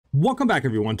Welcome back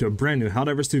everyone to a brand new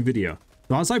Helldivers 2 video.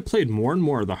 So as I played more and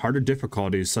more of the harder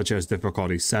difficulties such as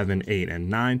difficulty 7, 8, and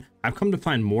 9, I've come to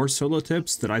find more solo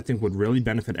tips that I think would really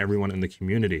benefit everyone in the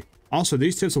community. Also,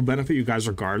 these tips will benefit you guys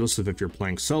regardless of if you're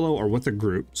playing solo or with a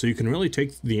group, so you can really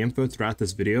take the info throughout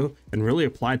this video and really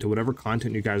apply it to whatever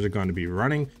content you guys are going to be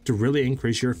running to really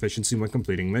increase your efficiency when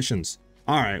completing missions.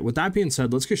 Alright, with that being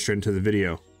said, let's get straight into the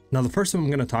video. Now the first thing I'm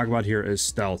going to talk about here is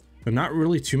stealth. But not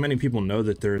really too many people know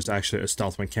that there's actually a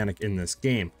stealth mechanic in this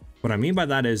game. What I mean by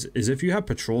that is if you have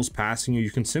patrols passing you, you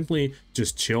can simply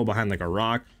just chill behind like a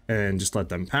rock and just let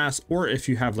them pass. Or if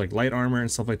you have like light armor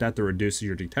and stuff like that reduces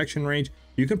your detection range,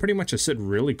 you can pretty much just sit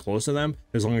really close to them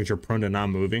as long as you're prone to not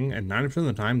moving. And 90% of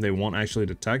the time, they won't actually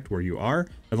detect where you are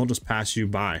and they'll just pass you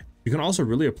by. You can also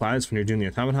really apply this when you're doing the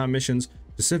automaton missions.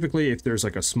 Specifically, if there's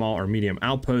like a small or medium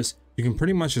outpost, you can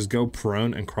pretty much just go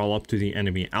prone and crawl up to the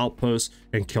enemy outpost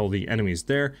and kill the enemies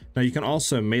there. Now you can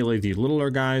also melee the littler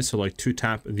guys, so like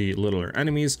 2-tap the littler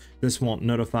enemies. This won't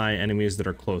notify enemies that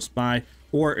are close by.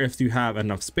 Or if you have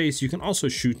enough space, you can also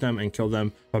shoot them and kill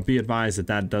them, but be advised that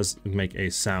that does make a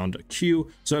sound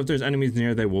cue. So if there's enemies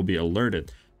near, they will be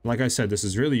alerted. Like I said, this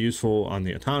is really useful on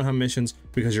the automaton missions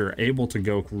because you're able to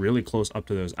go really close up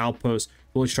to those outposts.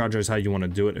 Fully strategize how you want to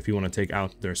do it. If you want to take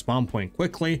out their spawn point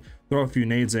quickly, throw a few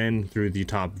nades in through the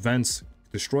top vents,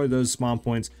 destroy those spawn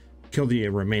points, kill the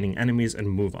remaining enemies, and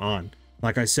move on.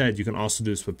 Like I said, you can also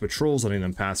do this with patrols, letting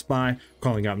them pass by,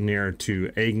 crawling up near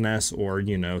to egg nests or,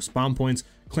 spawn points,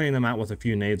 clearing them out with a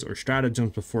few nades or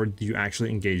stratagems before you actually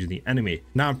engage the enemy.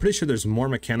 Now, I'm pretty sure there's more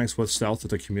mechanics with stealth that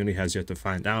the community has yet to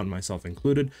find out, myself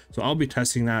included, so I'll be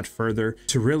testing that further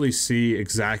to really see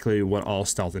exactly what all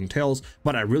stealth entails.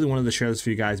 But I really wanted to share this for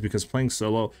you guys because playing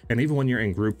solo, and even when you're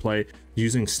in group play,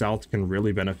 using stealth can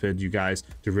really benefit you guys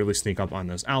to really sneak up on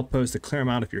those outposts, to clear them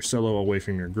out if you're solo away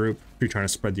from your group, if you're trying to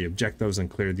spread the objectives and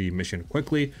clear the mission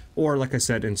quickly. Or like I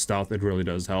said, in stealth, it really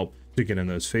does help to get in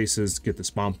those faces, get the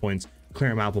spawn points, clear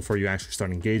them out before you actually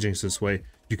start engaging, so this way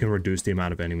you can reduce the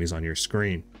amount of enemies on your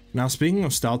screen. Now, speaking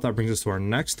of stealth, that brings us to our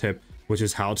next tip, which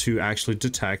is how to actually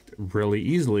detect really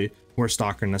easily where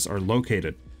stalker nests are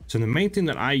located. So the main thing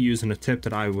that I use and a tip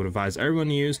that I would advise everyone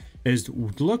to use is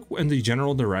look in the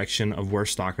general direction of where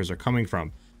stalkers are coming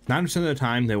from. 90% of the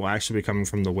time, they will actually be coming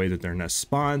from the way that their nest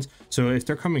spawns. So if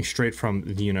they're coming straight from,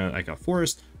 like a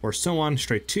forest or so on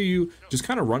straight to you, just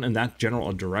kind of run in that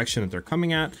general direction that they're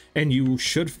coming at, and you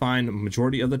should find the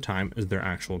majority of the time is their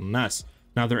actual nest.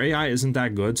 Now, their AI isn't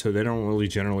that good, so they don't really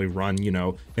generally run,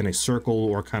 in a circle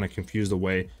or kind of confuse the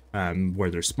way where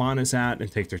their spawn is at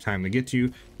and take their time to get to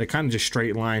you. They kind of just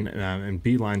straight line and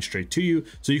beeline straight to you.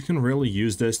 So you can really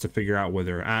use this to figure out where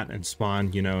they're at and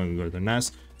spawn, and where their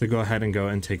nest, to go ahead and go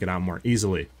and take it out more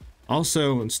easily.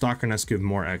 Also, stalker nests give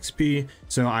more XP,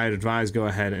 so I'd advise go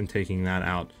ahead and taking that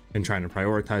out and trying to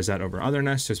prioritize that over other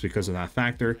nests just because of that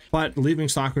factor. But leaving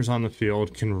stalkers on the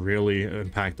field can really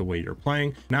impact the way you're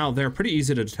playing. Now, they're pretty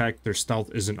easy to detect. Their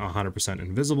stealth isn't 100%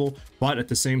 invisible, but at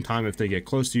the same time, if they get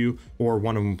close to you or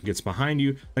one of them gets behind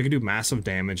you, they can do massive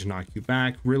damage, knock you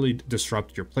back, really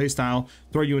disrupt your playstyle,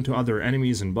 throw you into other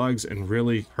enemies and bugs, and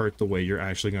really hurt the way you're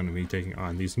actually going to be taking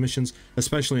on these missions,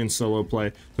 especially in solo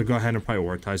play. So go ahead and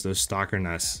prioritize those stalker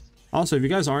nests. Also, if you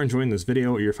guys are enjoying this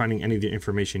video or you're finding any of the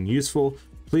information useful,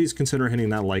 please consider hitting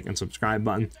that like and subscribe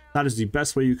button. That is the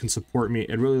best way you can support me.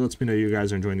 It really lets me know you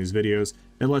guys are enjoying these videos.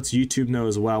 It lets YouTube know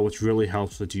as well, which really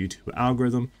helps with the YouTube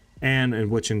algorithm, and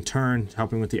which in turn,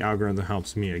 helping with the algorithm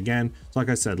helps me again. So like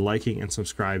I said, liking and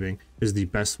subscribing is the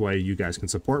best way you guys can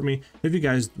support me if you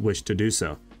guys wish to do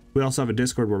so. We also have a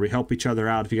Discord where we help each other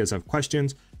out if you guys have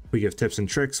questions. We give tips and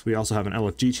tricks. We also have an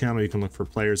LFG channel. You can look for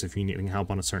players if you need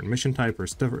help on a certain mission type or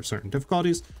certain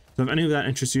difficulties. So if any of that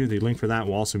interests you, the link for that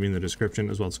will also be in the description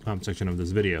as well as the comment section of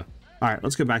this video. All right,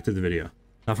 let's get back to the video.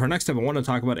 Now for our next step, I want to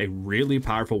talk about a really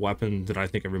powerful weapon that I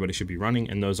think everybody should be running,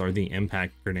 and those are the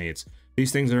impact grenades.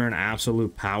 These things are an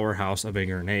absolute powerhouse of a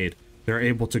grenade. They're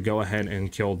able to go ahead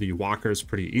and kill the walkers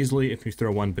pretty easily. If you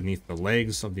throw one beneath the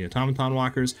legs of the automaton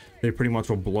walkers, they pretty much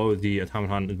will blow the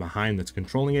automaton behind that's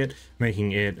controlling it,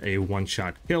 making it a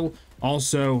one-shot kill.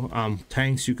 Also,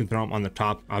 tanks, you can throw them on the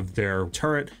top of their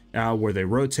turret where they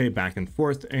rotate back and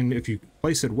forth, and if you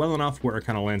place it well enough where it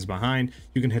kind of lands behind,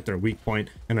 you can hit their weak point,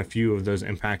 and a few of those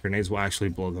impact grenades will actually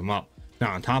blow them up.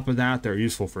 Now, on top of that, they're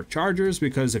useful for chargers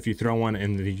because if you throw one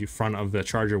in the front of the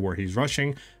charger where he's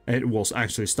rushing, it will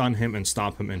actually stun him and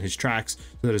stop him in his tracks.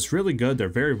 So that is really good. They're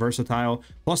very versatile.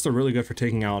 Plus, they're really good for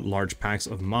taking out large packs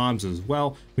of mobs as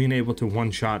well, being able to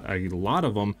one-shot a lot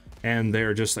of them. And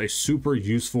they're just a super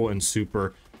useful and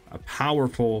super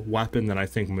powerful weapon that I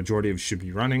think majority of should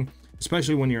be running.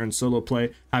 especially when you're in solo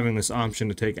play. Having this option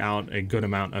to take out a good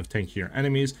amount of tankier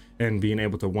enemies and being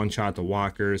able to one-shot the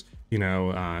walkers, you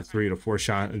know, 3 to 4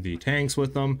 shot the tanks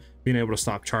with them, being able to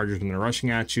stop chargers when they're rushing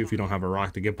at you if you don't have a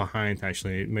rock to get behind to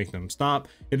actually make them stop.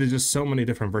 It is just so many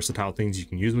different versatile things you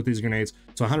can use with these grenades.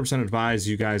 So 100% advise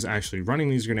you guys actually running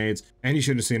these grenades, and you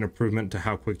should see an improvement to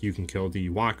how quick you can kill the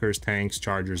walkers, tanks,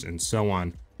 chargers, and so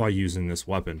on while using this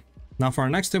weapon. Now for our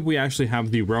next tip, we actually have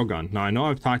the railgun. Now I know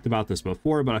I've talked about this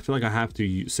before, but I feel like I have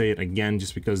to say it again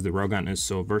just because the railgun is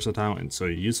so versatile and so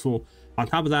useful. On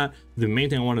top of that, the main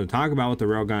thing I wanted to talk about with the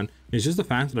railgun is just the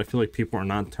fact that I feel like people are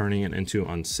not turning it into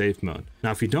unsafe mode.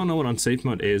 Now, if you don't know what unsafe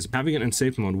mode is, having it in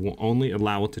safe mode will only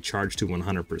allow it to charge to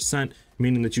 100%,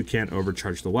 meaning that you can't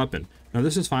overcharge the weapon. Now,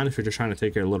 this is fine if you're just trying to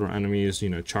take care of little enemies, you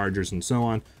know, chargers and so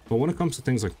on. But when it comes to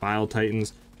things like Bile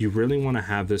Titans, you really want to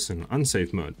have this in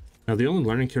unsafe mode. Now, the only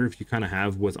learning curve you kind of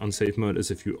have with unsafe mode is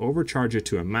if you overcharge it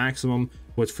to a maximum,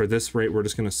 which for this rate, we're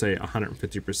just going to say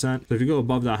 150%. So if you go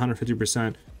above that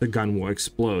 150%, the gun will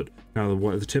explode. Now,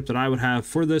 the tip that I would have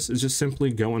for this is just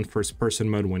simply go in first person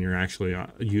mode when you're actually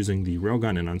using the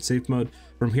railgun in unsafe mode.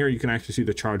 From here, you can actually see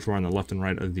the charge bar on the left and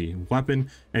right of the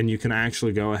weapon, and you can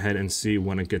actually go ahead and see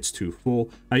when it gets to full.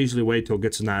 I usually wait till it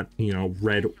gets in that, you know,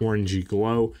 red orangey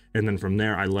glow, and then from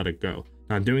there, I let it go.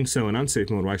 Now, doing so in unsafe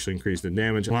mode will actually increase the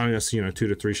damage, allowing us, you know, 2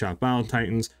 to 3 shot Bile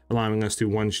Titans, allowing us to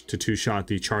 1 to 2 shot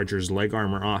the Charger's leg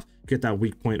armor off, get that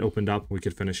weak point opened up. We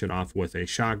could finish it off with a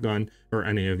shotgun or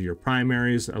any of your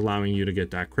primaries, allowing you to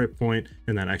get that crit point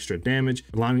and that extra damage,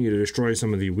 allowing you to destroy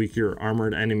some of the weaker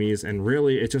armored enemies. And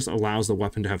really, it just allows the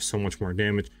weapon to have so much more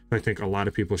damage. I think a lot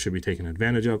of people should be taking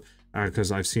advantage of,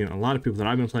 because I've seen a lot of people that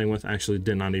I've been playing with actually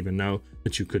did not even know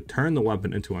that you could turn the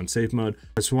weapon into unsafe mode.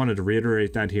 I just wanted to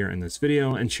reiterate that here in this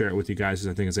video and share it with you guys, as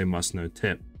I think it's a must-know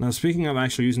tip. Now, speaking of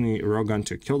actually using the railgun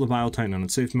to kill the Bile Titan on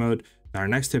unsafe mode, our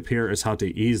next tip here is how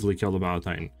to easily kill the Bile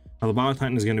Titan. Now, the Bile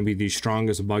Titan is going to be the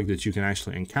strongest bug that you can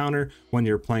actually encounter when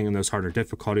you're playing in those harder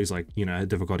difficulties, like, you know,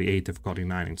 difficulty 8, difficulty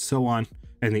 9, and so on.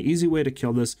 And the easy way to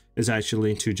kill this is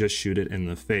actually to just shoot it in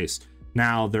the face.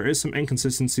 Now, there is some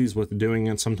inconsistencies with doing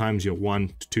it. Sometimes you'll 1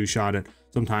 to 2 shot it.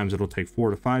 Sometimes it'll take 4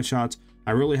 to 5 shots.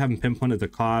 I really haven't pinpointed the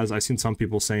cause. I've seen some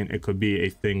people saying it could be a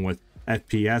thing with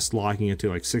FPS, locking it to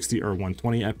like 60 or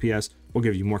 120 FPS will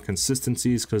give you more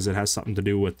consistencies, because it has something to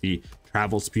do with the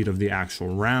travel speed of the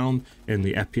actual round and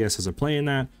the FPS as a play in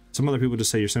that. Some other people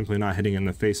just say you're simply not hitting in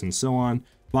the face and so on.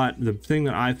 But the thing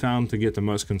that I found to get the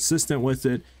most consistent with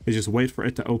it is just wait for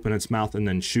it to open its mouth and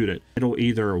then shoot it. It'll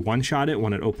either one-shot it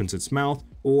when it opens its mouth,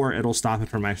 or it'll stop it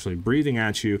from actually breathing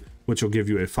at you, which will give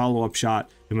you a follow-up shot.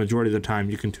 The majority of the time,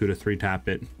 you can 2 to 3 tap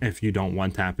it if you don't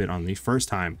 1 tap it on the first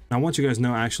time. Now, once you guys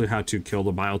know actually how to kill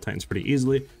the Bile Titans pretty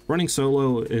easily, running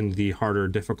solo in the harder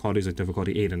difficulties like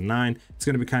difficulty 8 and 9, it's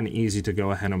going to be kind of easy to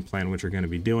go ahead and plan what you're going to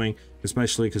be doing,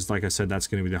 especially because, like I said, that's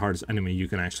going to be the hardest enemy you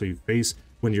can actually face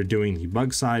when you're doing the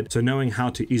bug side. So knowing how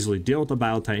to easily deal with the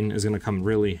Bile Titan is going to come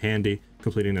really handy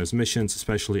completing those missions,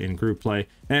 especially in group play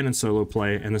and in solo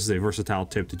play. And this is a versatile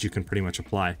tip that you can pretty much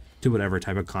apply to whatever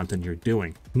type of content you're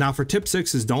doing. Now for tip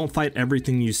 6 is don't fight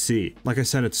everything you see. Like I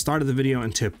said at the start of the video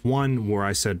in tip 1, where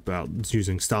I said about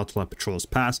using stealth to let patrols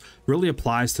pass, really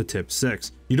applies to tip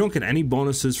 6. You don't get any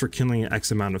bonuses for killing X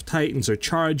amount of Titans or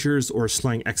Chargers or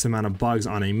slaying X amount of bugs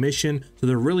on a mission, so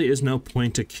there really is no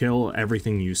point to kill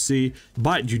everything you see,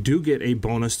 but you do get a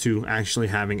bonus to actually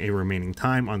having a remaining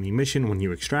time on the mission when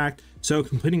you extract. So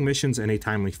completing missions in a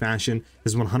timely fashion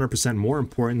is 100% more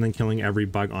important than killing every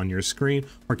bug on your screen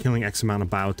or killing X amount of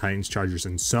Bile Titans, Chargers,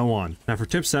 and so on. Now for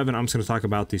tip 7, I'm just going to talk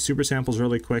about the super samples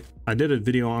really quick. I did a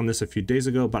video on this a few days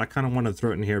ago, but I kind of wanted to throw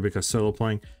it in here because solo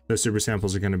playing, those super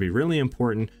samples are going to be really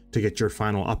important to get your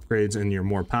final upgrades and your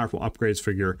more powerful upgrades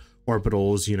for your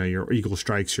orbitals, you know, your eagle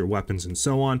strikes, your weapons, and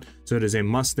so on. So it is a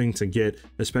must thing to get,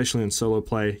 especially in solo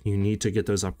play. You need to get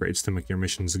those upgrades to make your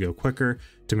missions go quicker,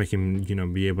 to make him, you know,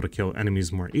 be able to kill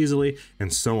enemies more easily,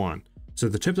 and so on. So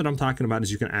the tip that I'm talking about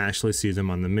is you can actually see them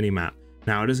on the mini map.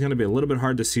 Now it is going to be a little bit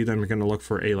hard to see them. You're going to look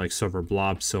for a like silver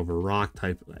blob, silver rock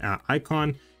type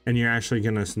icon, and you're actually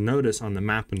going to notice on the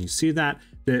map when you see that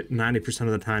 90%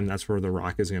 of the time that's where the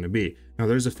rock is going to be. Now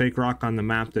there's a fake rock on the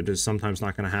map that is sometimes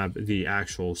not going to have the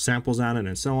actual samples on it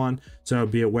and so on, so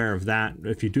be aware of that.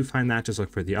 If you do find that, just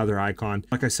look for the other icon.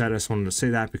 Like I said, I just wanted to say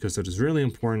that because it is really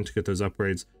important to get those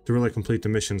upgrades to really complete the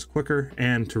missions quicker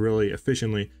and to really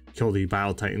efficiently kill the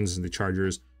Bile Titans and the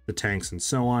Chargers, the tanks, and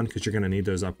so on, because you're going to need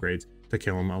those upgrades to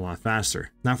kill them a lot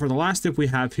faster. Now for the last tip we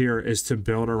have here is to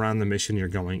build around the mission you're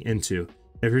going into.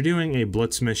 If you're doing a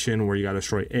blitz mission where you got to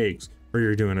destroy eggs, or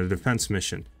you're doing a defense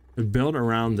mission, build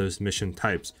around those mission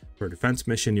types. For a defense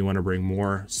mission, you want to bring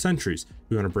more sentries.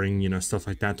 You want to bring, you know, stuff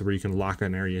like that to where you can lock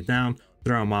an area down,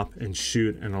 throw them up and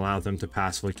shoot and allow them to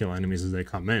passively kill enemies as they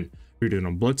come in. If you're doing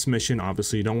a blitz mission,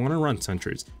 obviously you don't want to run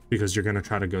sentries because you're going to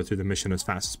try to go through the mission as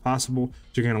fast as possible.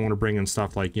 So you're going to want to bring in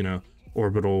stuff like, you know,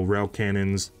 orbital rail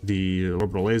cannons, the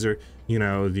orbital laser, you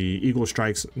know, the eagle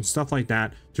strikes and stuff like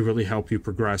that to really help you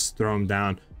progress, throw them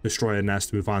down, destroy a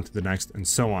nest, move on to the next, and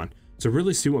so on. So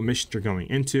really see what missions you're going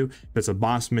into. If it's a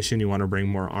boss mission, you want to bring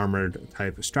more armored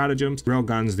type of stratagems,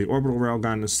 railguns, the orbital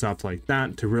railgun and stuff like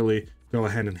that to really go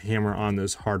ahead and hammer on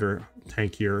those harder,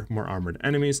 tankier, more armored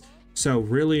enemies. So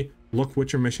really look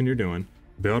what your mission you're doing,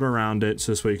 build around it,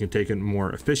 so this way you can take it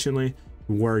more efficiently,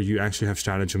 where you actually have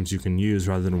stratagems you can use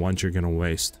rather than ones you're going to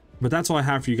waste. But that's all I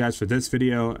have for you guys for this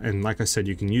video. And like I said,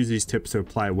 you can use these tips to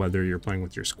apply whether you're playing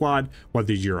with your squad,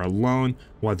 whether you're alone,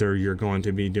 whether you're going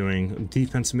to be doing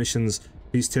defense missions.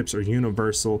 These tips are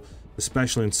universal,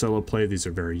 especially in solo play. These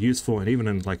are very useful. And even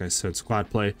in, like I said, squad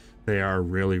play, they are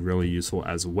really, really useful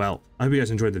as well. I hope you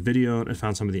guys enjoyed the video and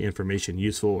found some of the information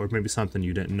useful, or maybe something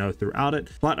you didn't know throughout it.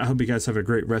 But I hope you guys have a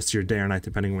great rest of your day or night,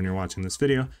 depending when you're watching this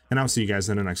video. And I'll see you guys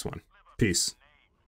in the next one. Peace.